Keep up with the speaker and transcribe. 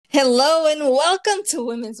Hello and welcome to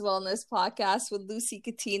Women's Wellness Podcast with Lucy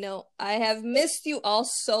Coutinho. I have missed you all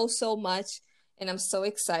so much, and I'm so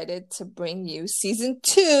excited to bring you season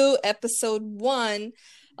 2, episode 1,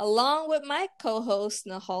 along with my co-host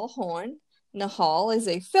Nihal Horne. Nihal is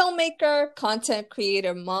a filmmaker, content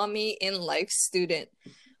creator, mommy, and life student.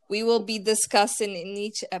 We will be discussing in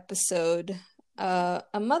each episode a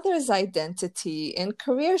mother's identity and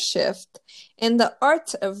career shift and the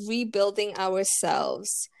art of rebuilding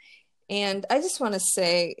ourselves. And I just want to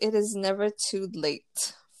say it is never too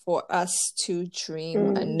late for us to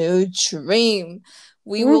dream a new dream.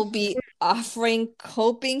 We will be offering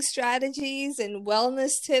coping strategies and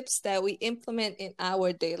wellness tips that we implement in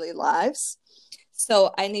our daily lives.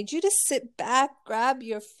 So I need you to sit back, grab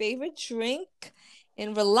your favorite drink,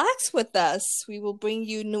 and relax with us. We will bring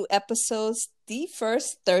you new episodes the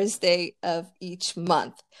first Thursday of each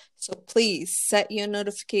month. So please set your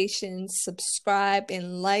notifications, subscribe,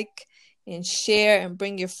 and like, and share, and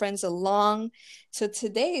bring your friends along. So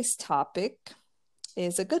today's topic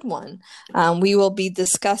is a good one. We will be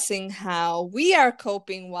discussing how we are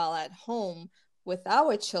coping while at home with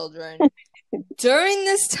our children during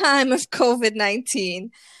this time of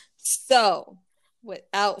COVID-19. So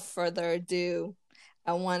without further ado,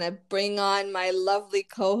 I want to bring on my lovely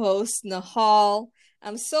co-host, Nihal.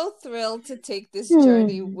 I'm so thrilled to take this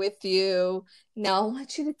journey with you. Now, I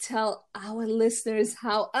want you to tell our listeners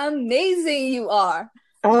how amazing you are.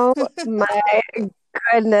 Oh my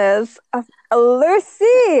goodness.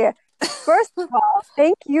 Lucy, first of all,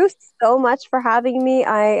 thank you so much for having me.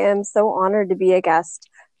 I am so honored to be a guest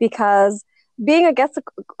because being a guest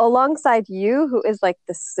alongside you, who is like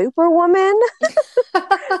the superwoman,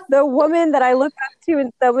 the woman that I look up to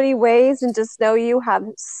in so many ways, and just know you have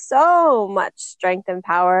so much strength and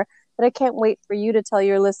power that I can't wait for you to tell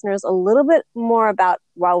your listeners a little bit more about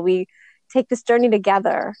while we take this journey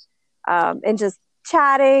together, and just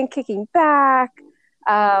chatting, kicking back,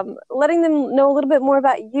 letting them know a little bit more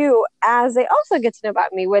about you as they also get to know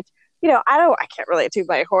about me, which, I can't really toot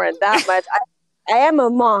my horn that much. I am a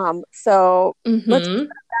mom, so let's put it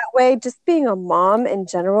that way. Just being a mom in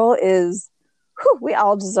general is, we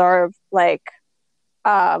all deserve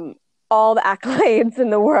all the accolades in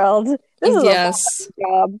the world. This is a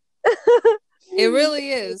job. It really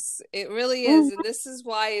is. It really is. And this is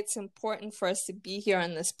why it's important for us to be here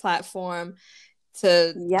on this platform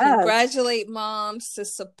to congratulate moms, to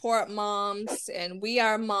support moms, and we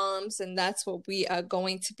are moms, and that's what we are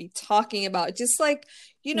going to be talking about. Just like,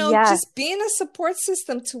 just being a support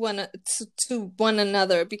system to one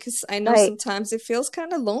another, because I know sometimes it feels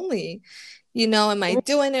kind of lonely. Am I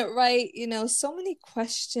doing it right? So many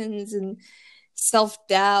questions and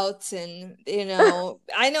self-doubt, and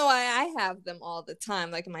I know I have them all the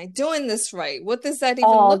time. Like, am I doing this right? What does that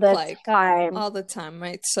even look like? All the time,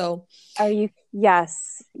 right? So are you?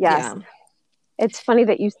 Yes. Yeah. It's funny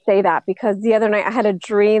that you say that, because the other night I had a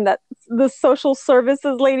dream that the social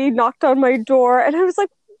services lady knocked on my door, and I was like,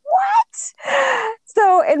 what?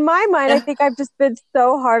 So in my mind, I think I've just been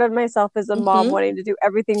so hard on myself as a mom, wanting to do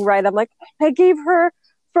everything right. I'm like, I gave her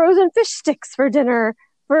frozen fish sticks for dinner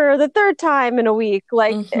for the third time in a week.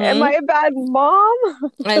 Like, am I a bad mom?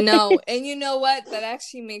 I know. And you know what? That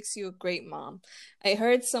actually makes you a great mom. I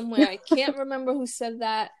heard somewhere, I can't remember who said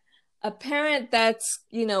that, a parent that's,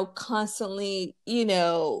 constantly,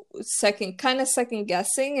 second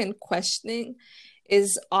guessing and questioning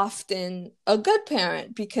is often a good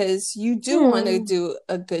parent, because you do want to do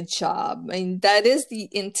a good job. I mean, that is the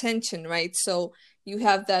intention, right? So you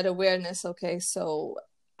have that awareness. Okay, so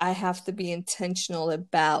I have to be intentional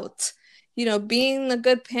about, being a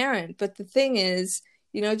good parent. But the thing is,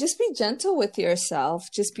 just be gentle with yourself.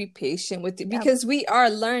 Just be patient with it, because we are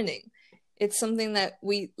learning. It's something that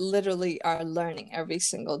we literally are learning every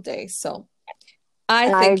single day. So I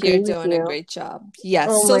think you're doing a great job. Yes.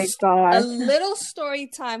 Oh my gosh. A little story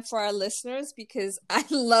time for our listeners, because I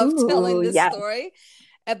love telling this story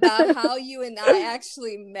about how you and I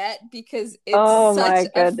actually met, because it's such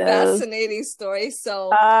a fascinating story. So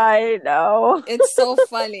I know. It's so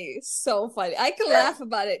funny. So funny. I can laugh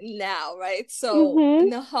about it now, right? So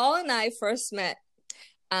Nihal and I first met.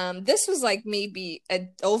 This was like maybe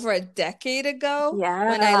over a decade ago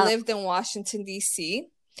when I lived in Washington, D.C.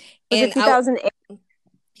 Was it 2008?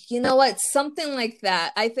 You know what? Something like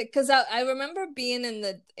that. I think, because I remember being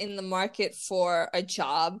in the market for a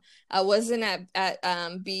job. I wasn't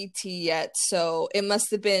at BT yet, so it must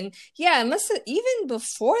have been even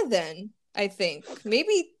before then. I think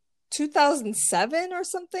maybe 2007 or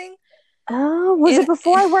something. Oh, was it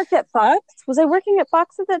before I worked at Fox? Was I working at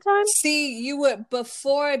Fox at that time? See, you were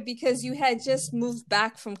before, because you had just moved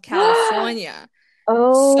back from California.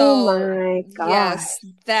 Oh So, my yes,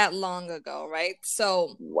 gosh. that long ago, right?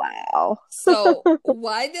 So, Wow.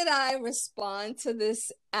 why did I respond to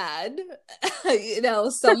this ad?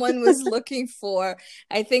 Someone was looking for,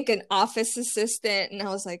 I think, an office assistant, and I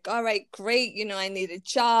was like, all right, great. I need a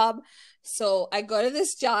job. So I go to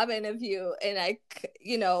this job interview, and I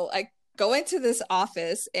go into this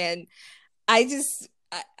office, and I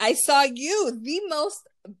saw you, the most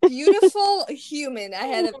beautiful human I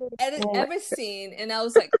had Oh my, ever seen. And I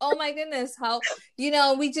was like, oh my goodness, how,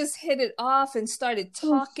 we just hit it off and started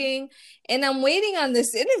talking. And I'm waiting on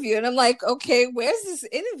this interview. And I'm like, okay, where's this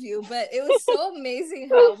interview? But it was so amazing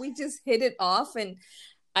how we just hit it off. And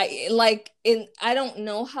I don't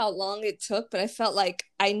know how long it took, but I felt like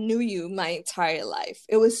I knew you my entire life.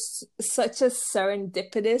 It was such a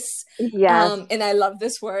serendipitous, yes, and I love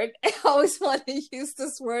this word. I always want to use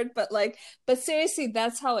this word, but seriously,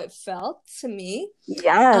 that's how it felt to me.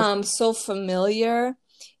 yes. So familiar,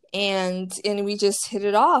 and we just hit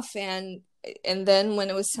it off, and then when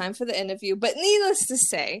it was time for the interview, but needless to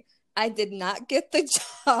say, I did not get the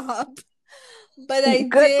job. But I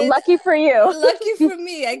Good, did. lucky for you. Lucky for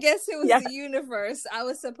me. I guess it was Yeah. the universe. I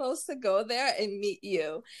was supposed to go there and meet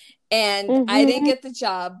you. And I didn't Mm-hmm. get the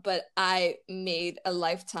job, but I made a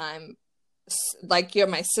lifetime, like you're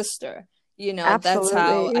my sister. That's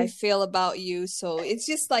how I Absolutely. feel about you. So it's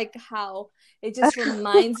just like how it just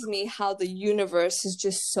reminds me how the universe is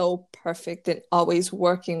just so perfect and always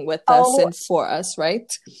working with us Oh, and for us, right?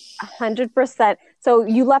 100%. So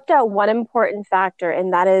you left out one important factor,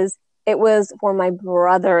 and that is it was for my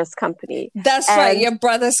brother's company. That's right. And Your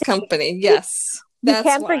brother's company. Yes. you That's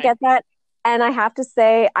can't why. forget that. And I have to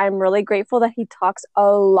say, I'm really grateful that he talks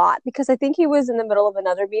a lot because I think he was in the middle of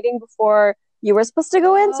another meeting before you were supposed to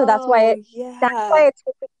go in. So Oh, that's yeah. why it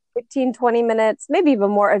took 15, 20 minutes, maybe even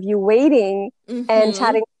more of you waiting and Mm-hmm.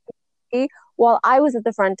 chatting with me while I was at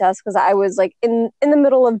the front desk because I was like in the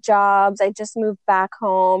middle of jobs. I just moved back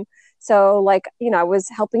home. So like, I was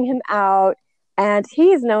helping him out and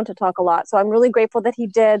he is known to talk a lot. So I'm really grateful that he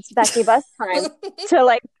did. So that gave us time to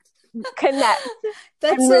like connect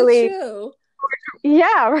That's and so really, true.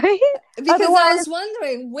 yeah, right? Because I Otherwise, was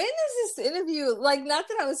wondering, when is this interview? Like, not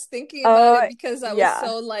that I was thinking about oh, it because I was yeah.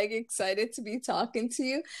 so like excited to be talking to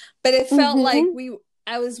you, but it felt like Hmm.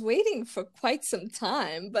 I was waiting for quite some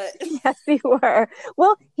time, but Yes, you were.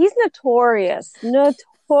 Well, he's notorious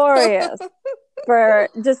for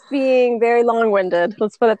just being very long-winded.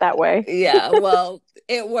 Let's put it that way. yeah, well,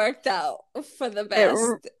 it worked out for the It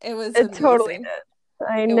best. It was it totally amazing. did.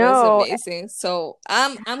 I It was know. amazing. So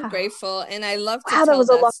I'm grateful, and I love to Wow, that tell was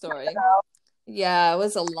a that long story. Yeah, it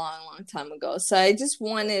was a long, long time ago. So I just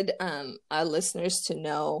wanted our listeners to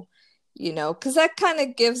know, because that kind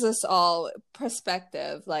of gives us all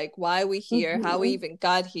perspective, like why we time. here, how we Hmm. even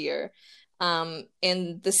got here, and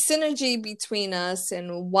the synergy between us,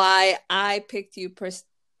 and why I picked you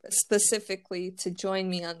specifically to join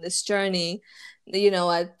me on this journey.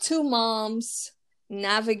 Two moms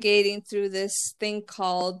navigating through this thing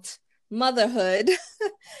called motherhood,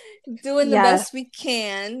 doing the Yes, best we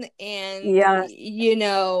can. And, yes.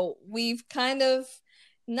 we've kind of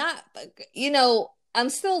not, I'm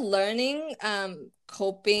still learning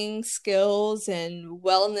coping skills and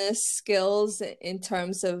wellness skills in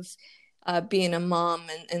terms of being a mom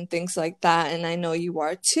and things like that. And I know you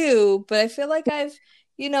are too, but I feel like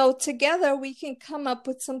together we can come up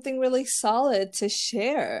with something really solid to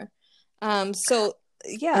share. So,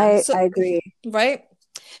 yeah, I agree. right.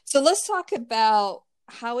 So let's talk about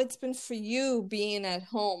how it's been for you being at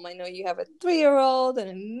home. I know you have a 3-year-old, an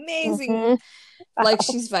amazing, Hmm. like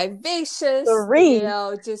she's vivacious, Three.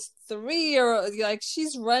 just 3-year-old, like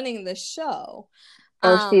she's running the show.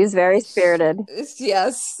 Oh, she's very spirited.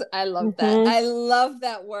 Yes, I love that. Hmm. I love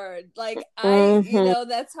that word. Like Hmm.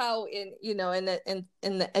 that's how in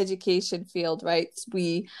the education field, right?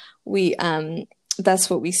 We that's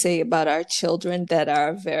what we say about our children that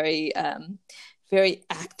are very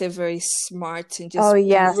active, very smart, and Oh, just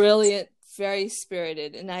yes. brilliant, very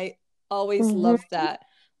spirited. And I always Hmm. love that.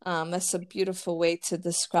 That's a beautiful way to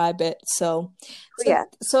describe it. So, so, Yeah.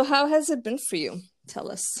 so how has it been for you?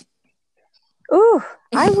 Tell us. Ooh,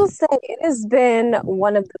 I will say it has been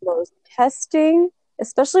one of the most testing,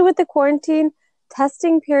 especially with the quarantine,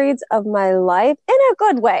 testing periods of my life in a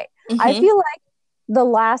good way. I Mm-hmm. feel like the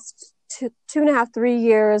last 2.5, 3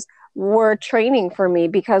 years were training for me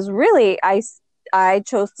because really I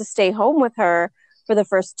chose to stay home with her for the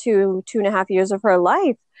first 2.5 years of her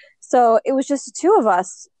life. So it was just two of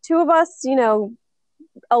us,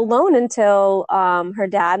 alone until her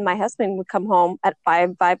dad, my husband, would come home at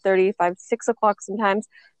 5:30, 6 o'clock sometimes.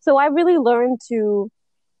 So I really learned to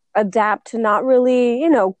adapt to not really,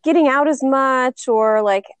 getting out as much or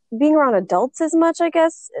like being around adults as much, I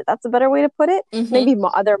guess that's a better way to put it. Mm-hmm. Maybe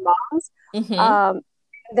other moms. Mm-hmm. Um,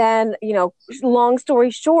 then, long story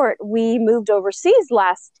short, we moved overseas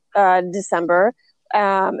last December.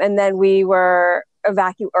 And then we were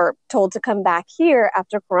told to come back here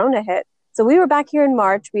after Corona hit. So we were back here in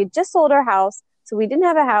March. We had just sold our house. So we didn't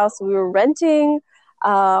have a house. We were renting.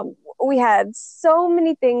 We had so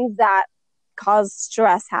many things that caused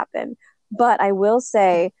stress happen. But I will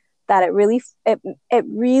say that it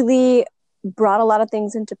really brought a lot of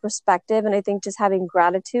things into perspective. And I think just having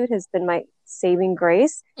gratitude has been my saving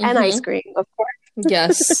grace, and ice Mm-hmm. cream, of course.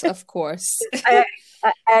 Yes, of course. I,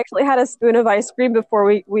 I actually had a spoon of ice cream before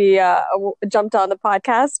we jumped on the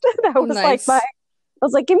podcast. That was like Nice. I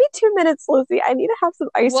was like, give me 2 minutes, Lucy. I need to have some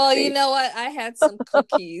ice Well, you cream. know what? I had some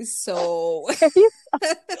cookies, so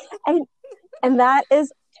and and that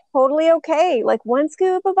is totally okay. Like one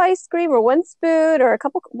scoop of ice cream or one spoon or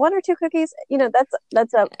one or two cookies,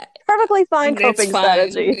 that's a perfectly fine it's coping fine.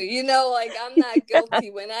 strategy. Like I'm not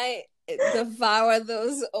guilty when I devour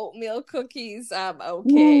those oatmeal cookies. I'm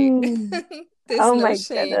okay. Mm. There's Oh no my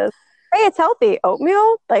shame. goodness. Hey, it's healthy.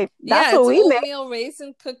 Oatmeal, like that's Yeah, what it's we make. oatmeal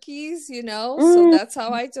raisin cookies, so Mm. that's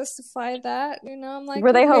how I justify that. I'm like,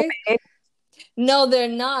 Were they okay. homemade? No, they're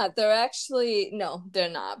not. They're actually no, they're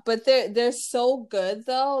not. But they're so good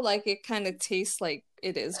though. Like it kind of tastes like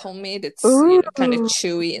it is homemade. It's, Ooh. kind of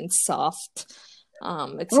chewy and soft.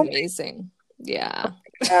 It's Oh amazing. Yeah.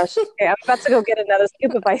 my gosh. Okay, I'm about to go get another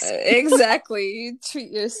scoop of ice cream. Exactly. You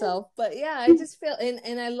treat yourself. But yeah, I just feel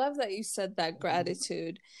and I love that you said that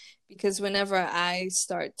gratitude because whenever I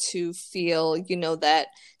start to feel, that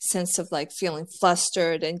sense of like feeling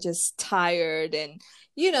flustered and just tired and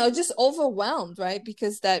just overwhelmed, right?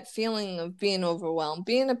 Because that feeling of being overwhelmed,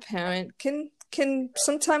 being a parent can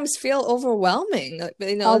sometimes feel overwhelming.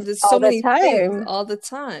 There's so All the many things time. all the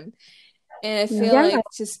time. And I feel Yeah. like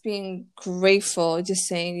just being grateful, just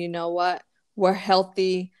saying, you know what, we're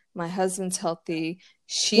healthy, my husband's healthy,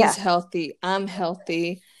 she's Yes. healthy, I'm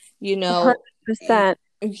healthy, you know, y- 100%.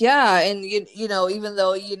 yeah, and even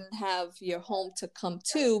though you didn't have your home to come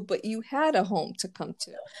to, but you had a home to come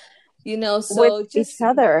to, With so each just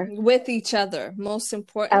other. with each other, most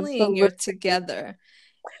importantly, and you're Absolutely. together.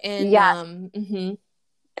 And Yes.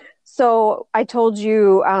 So I told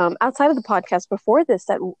you outside of the podcast before this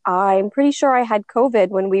that I'm pretty sure I had COVID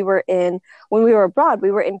when we were abroad. We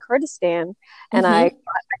were in Kurdistan, and I mm-hmm,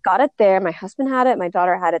 got it there. My husband had it. My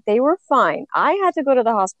daughter had it. They were fine. I had to go to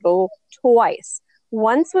the hospital twice.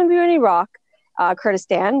 Once when we were in Iraq,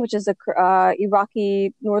 Kurdistan, which is a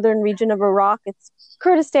Iraqi northern region of Iraq. It's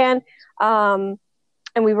Kurdistan.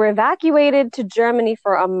 And we were evacuated to Germany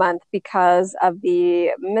for a month because of the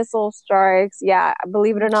missile strikes. Yeah,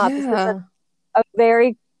 believe it or not, this is yeah, a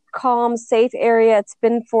very calm, safe area. It's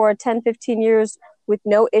been for 10, 15 years with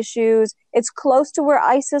no issues. It's close to where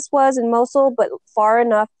ISIS was in Mosul, but far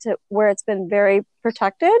enough to where it's been very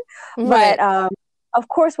protected. But right, of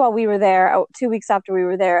course, while we were there, 2 weeks after we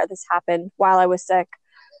were there, this happened while I was sick.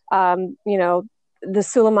 um, you know, the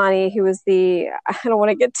Soleimani, who was I don't want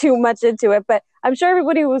to get too much into it, but I'm sure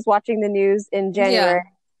everybody was watching the news in January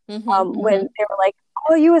yeah, mm-hmm, when mm-hmm. they were like,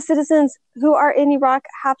 all U.S. citizens who are in Iraq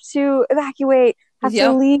have to evacuate, have to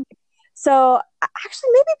Yep. leave. So actually,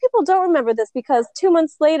 maybe people don't remember this because 2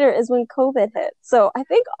 months later is when COVID hit. So I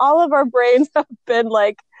think all of our brains have been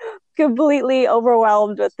like completely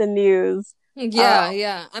overwhelmed with the news. Uh, Yeah,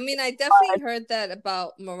 yeah. I mean, I definitely heard that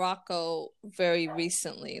about Morocco very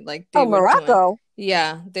recently. Like they oh, were doing, Morocco.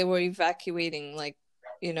 yeah, they were evacuating, like,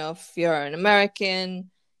 if you're an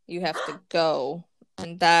American, you have to go.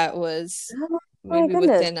 And that was Oh my maybe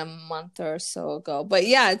goodness. within a month or so ago. But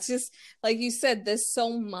yeah, it's just like you said, there's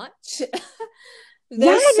so much. Yeah,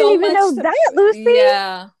 There's I didn't so even much know to, that, Lucy.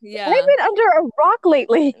 yeah, I've yeah. been under a rock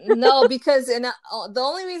lately. No, because the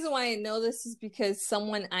only reason why I know this is because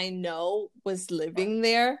someone I know was living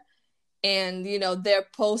there, and their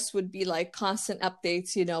posts would be like constant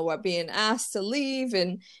updates. We're being asked to leave,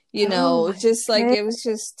 and Oh my just like it goodness. was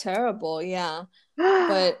just terrible. Yeah,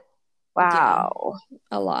 but yeah, Wow.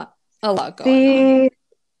 a lot going on. See,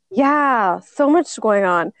 yeah, so much going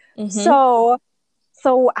on. Mm-hmm.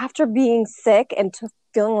 So after being sick and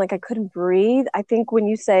feeling like I couldn't breathe, I think when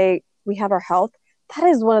you say we have our health, that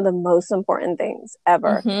is one of the most important things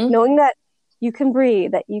ever. Mm-hmm. Knowing that you can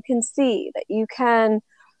breathe, that you can see, that you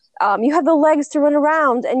have the legs to run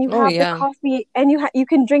around, and you Oh have the yeah. coffee, and you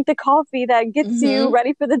can drink the coffee that gets you Mm-hmm.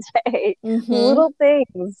 ready for the day. Mm-hmm. Little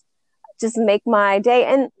things just make my day.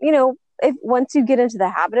 And if once you get into the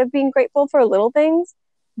habit of being grateful for little things,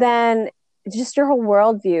 then just your whole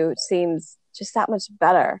worldview seems just that much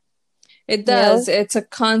better. It You know? does.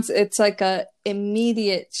 It's like a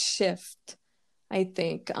immediate shift, I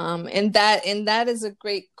think. And that is a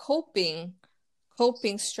great coping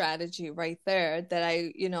strategy right there that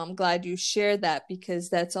I'm glad you shared that, because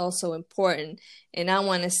that's also important. And I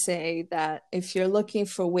want to say that if you're looking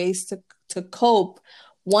for ways to cope,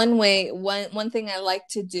 one thing I like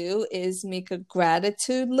to do is make a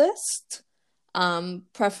gratitude list,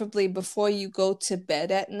 preferably before you go to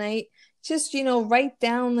bed at night. Just, write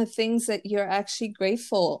down the things that you're actually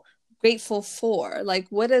grateful for. Like,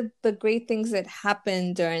 what are the great things that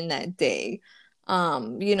happened during that day?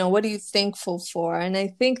 What are you thankful for? And I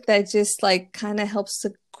think that just like kind of helps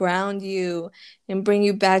to ground you and bring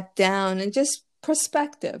you back down, and just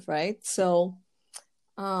perspective, right? So,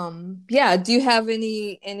 yeah, do you have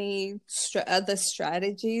any other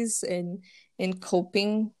strategies in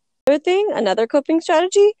coping? Another coping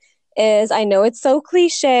strategy is, I know it's so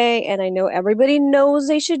cliche and I know everybody knows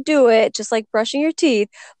they should do it, just like brushing your teeth,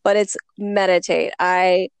 but it's meditate.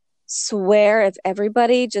 I swear if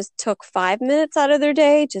everybody just took 5 minutes out of their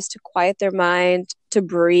day just to quiet their mind, to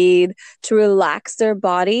breathe, to relax their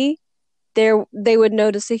body, they would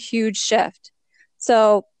notice a huge shift.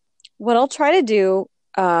 So what I'll try to do,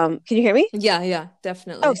 can you hear me? Yeah, Oh,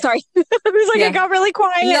 definitely. sorry. I was like, it Yeah. got really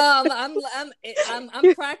quiet. No,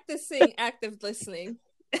 I'm practicing active listening.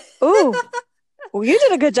 Ooh, well, you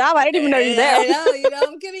did a good job. I didn't even know you were there. I know,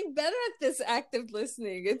 I'm getting better at this active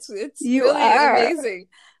listening. It's You really are. amazing.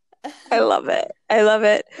 I love it. I love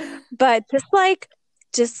it. But just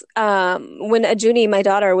when Ajuni, my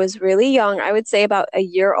daughter, was really young, I would say about a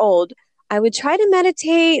year old, I would try to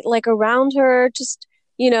meditate like around her, just,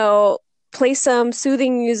 you know, play some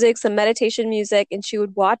soothing music, some meditation music, and she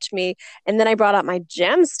would watch me. And then I brought out my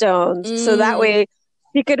gemstones. So that Mm, way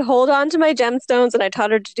she could hold on to my gemstones, and I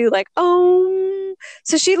taught her to do like, oh.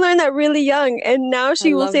 So she learned that really young. And now I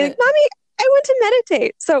she will love say, like, it. Mommy, I want to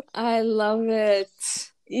meditate. So I love it.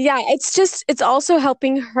 yeah, it's also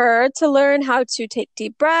helping her to learn how to take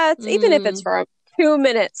deep breaths, even if it's Mm, for 2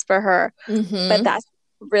 minutes for her. But mm-hmm. that's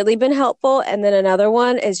really been helpful. And then another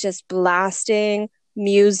one is just blasting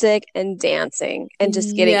music and dancing and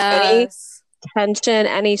just getting any Yes. tension,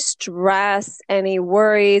 any stress, any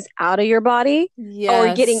worries out of your body,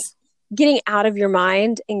 or Yes. getting out of your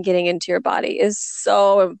mind and getting into your body is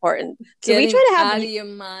so important. So we Getting try to have, out of your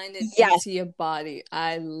mind and yes, into your body.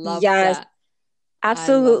 I love yes, that. I love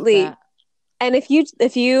absolutely. that. And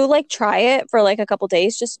if you like try it for like a couple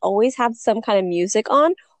days, just always have some kind of music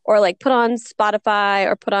on, or like put on Spotify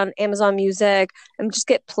or put on Amazon Music and just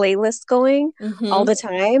get playlists going all Mm-hmm. the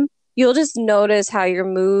time. You'll just notice how your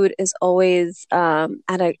mood is always at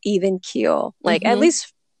an even keel. Like, at Mm-hmm.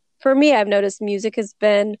 least for me, I've noticed music has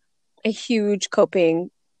been a huge coping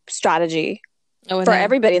strategy Oh, it for has.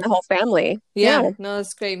 everybody in the whole family. Yeah, Yeah. no,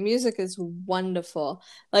 it's great. Music is wonderful.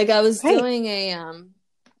 Like I was Right. doing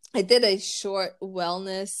I did a short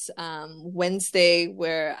wellness Wednesday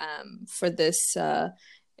where for this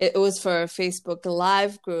it was for a Facebook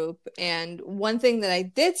Live group, and one thing that I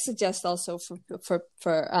did suggest also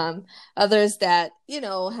for others that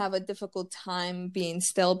have a difficult time being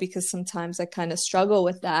still, because sometimes I kind of struggle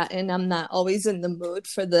with that and I'm not always in the mood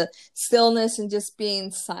for the stillness and just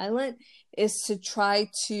being silent, is to try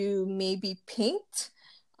to maybe paint,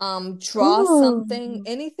 draw Ooh. something,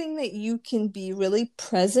 anything that you can be really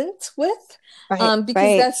present with, Right. because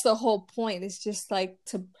Right. that's the whole point. It's just like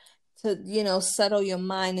to settle your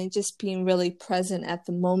mind and just being really present at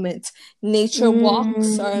the moment. Nature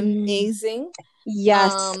walks are Mm. amazing.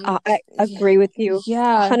 Yes, Um, I agree with you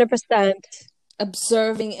yeah, 100%.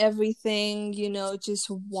 observing everything, just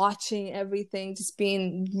watching everything, just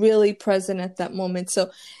being really present at that moment. So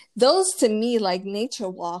those, to me, like nature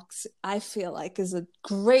walks, I feel like is a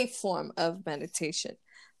great form of meditation.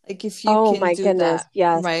 Like if you Oh can my do goodness, that,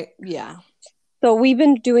 yes. right? Yeah. So we've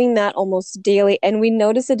been doing that almost daily, and we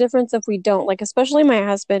notice a difference if we don't. Like, especially my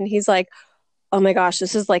husband, he's like, "Oh my gosh,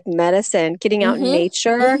 this is like medicine, getting out in Mm-hmm.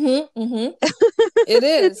 nature." Mm-hmm. Mm-hmm. It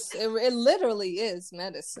It's, is. It literally is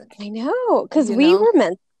medicine, I know, because you we know? were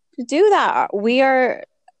meant to do that. We are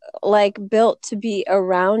like built to be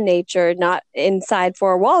around nature, not inside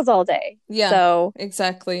four walls all day. Yeah, So,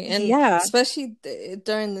 exactly. And yeah, especially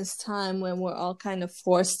during this time when we're all kind of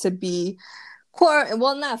forced to be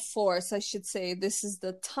well, not forced, I should say. This is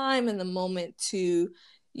the time and the moment to,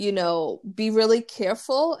 be really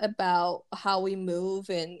careful about how we move,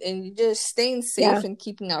 and just staying yeah. safe and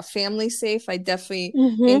keeping our family safe. I definitely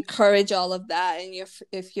Hmm. encourage all of that. And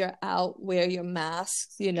if you're out, wear your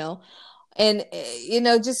masks, and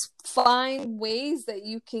just find ways that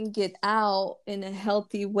you can get out in a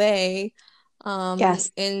healthy way,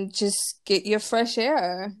 Yes. and just get your fresh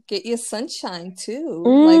air, get your sunshine too.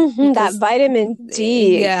 Like, That because, vitamin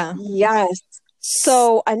D. yeah. Yes.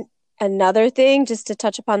 So another thing, just to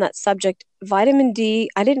touch upon that subject, vitamin D,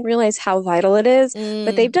 I didn't realize how vital it is,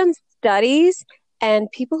 but they've Mm, done studies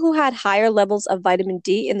and people who had higher levels of vitamin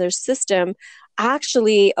D in their system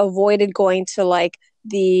actually avoided going to like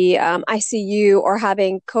the ICU or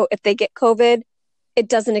having if they get COVID, it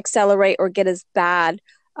doesn't accelerate or get as bad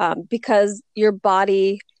because your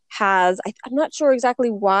body I'm not sure exactly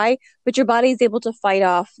why, but your body is able to fight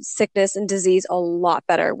off sickness and disease a lot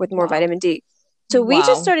better with more wow. vitamin D. So we just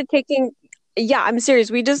Wow. started taking, yeah, I'm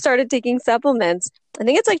serious. We just started taking supplements. I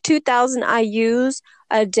think it's like 2,000 IUs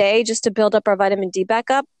a day just to build up our vitamin D back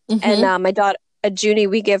up. And Mm-hmm. my daughter, Junie,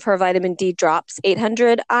 we give her vitamin D drops,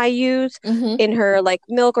 800 IUs Mm-hmm. in her like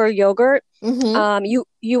milk or yogurt. Mm-hmm.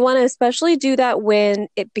 You want to especially do that when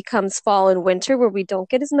it becomes fall and winter where we don't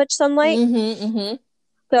get as much sunlight. Mm-hmm. Mm-hmm.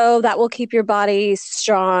 So that will keep your body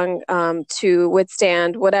strong to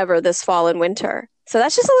withstand whatever this fall and winter. So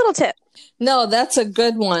that's just a little tip. No, that's a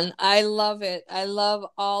good one. I love it. I love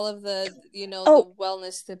all of the, the Oh,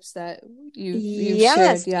 wellness tips that you've shared.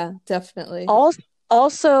 yes. Yeah, definitely. Also,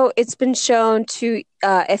 also, it's been shown to,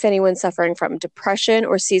 if anyone's suffering from depression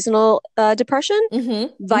or seasonal depression, Mm-hmm.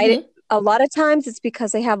 vit Mm-hmm. a lot of times it's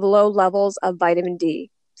because they have low levels of vitamin D.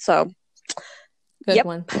 So, Good yep.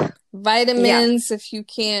 one. Yeah. Vitamins, if you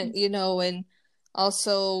can't, and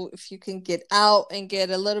also if you can get out and get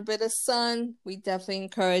a little bit of sun, we definitely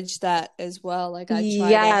encourage that as well. Like I try to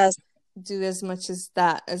Yes. do as much as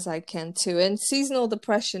that as I can too. And seasonal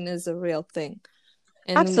depression is a real thing.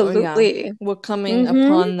 And yeah, Absolutely. we're coming Mm-hmm.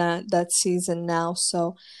 upon that season now.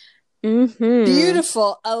 So Mm-hmm.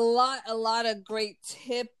 beautiful. A lot of great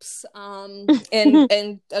tips and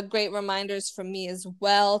a great reminders for me as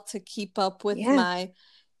well to keep up with Yeah.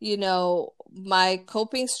 my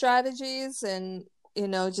coping strategies and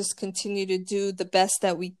just continue to do the best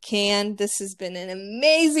that we can. This has been an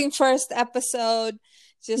amazing first episode,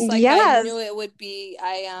 just like I Yes. knew it would be.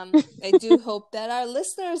 I do hope that our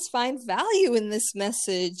listeners find value in this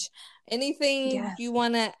message. Anything Yes. you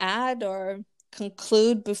want to add or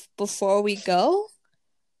conclude before we go?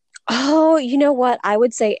 Oh, you know what? I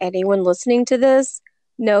would say anyone listening to this,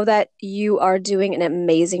 know that you are doing an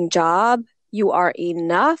amazing job. You are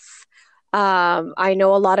enough. I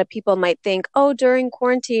know a lot of people might think, oh, during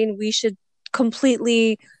quarantine, we should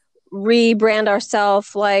completely rebrand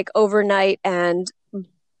ourselves like overnight and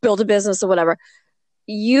build a business or whatever.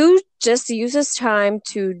 You just use this time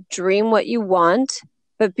to dream what you want,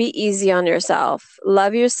 but be easy on yourself.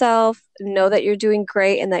 Love yourself. Know that you're doing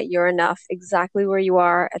great and that you're enough exactly where you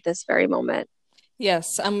are at this very moment.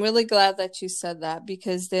 Yes, I'm really glad that you said that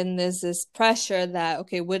because then there's this pressure that,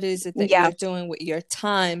 okay, what is it that you're Yes, doing with your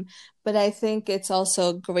time? But I think it's also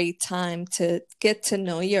a great time to get to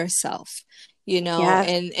know yourself, yes,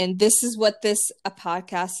 and this is what this a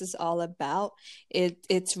podcast is all about.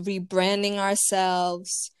 It's rebranding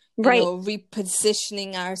ourselves, right.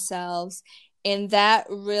 repositioning ourselves, and that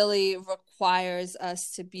really requires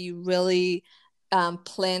us to be really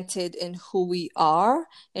planted in who we are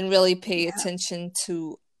and really pay Yeah, attention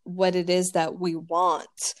to what it is that we want.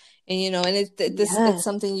 And and it's yes,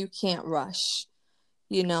 something you can't rush.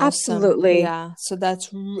 absolutely. So that's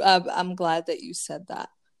I'm glad that you said that.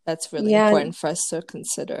 That's really Yeah, important for us to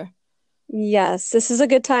consider. yes. This is a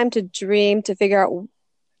good time to dream, to figure out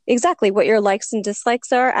exactly what your likes and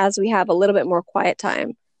dislikes are as we have a little bit more quiet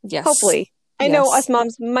time. Yes. Hopefully. I know us Yes.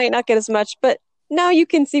 moms might not get as much, but now you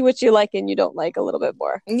can see what you like and you don't like a little bit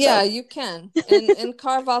more. Yeah, So, you can. And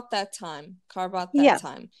carve out that time. Carve out that yes.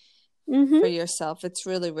 time Mm-hmm. for yourself. It's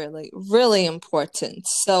really, really, really important.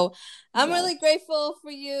 So I'm Yes. really grateful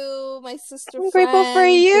for you, my sister I'm grateful for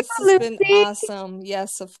friend. you, This has been Lucy. awesome.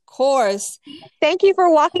 Yes, of course. Thank you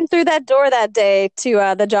for walking through that door that day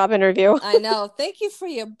to the job interview. I know. Thank you for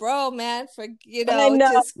your bro, man, for, I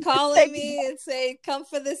know. just calling Thank you. me and say, come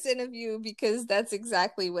for this interview because that's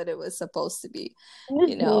exactly what it was supposed to be.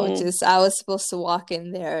 Mhm. Just I was supposed to walk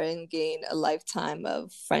in there and gain a lifetime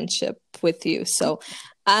of friendship with you. So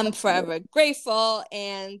I'm forever grateful,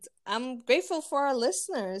 and I'm grateful for our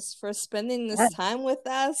listeners for spending this Yes. time with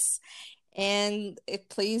us. And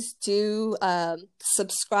please do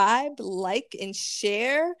subscribe, like, and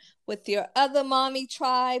share with your other mommy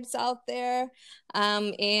tribes out there.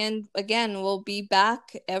 And again, we'll be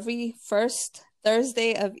back every first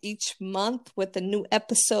Thursday of each month with a new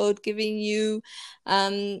episode giving you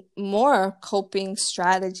more coping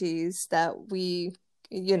strategies that we,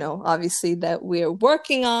 obviously that we're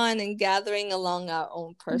working on and gathering along our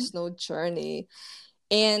own personal journey.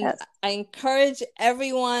 And Yes. I encourage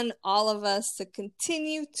everyone, all of us, to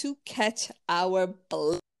continue to catch our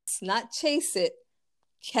bliss, not chase it,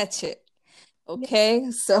 catch it.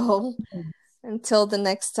 Okay? So until the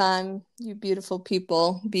next time, you beautiful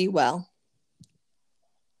people, be well.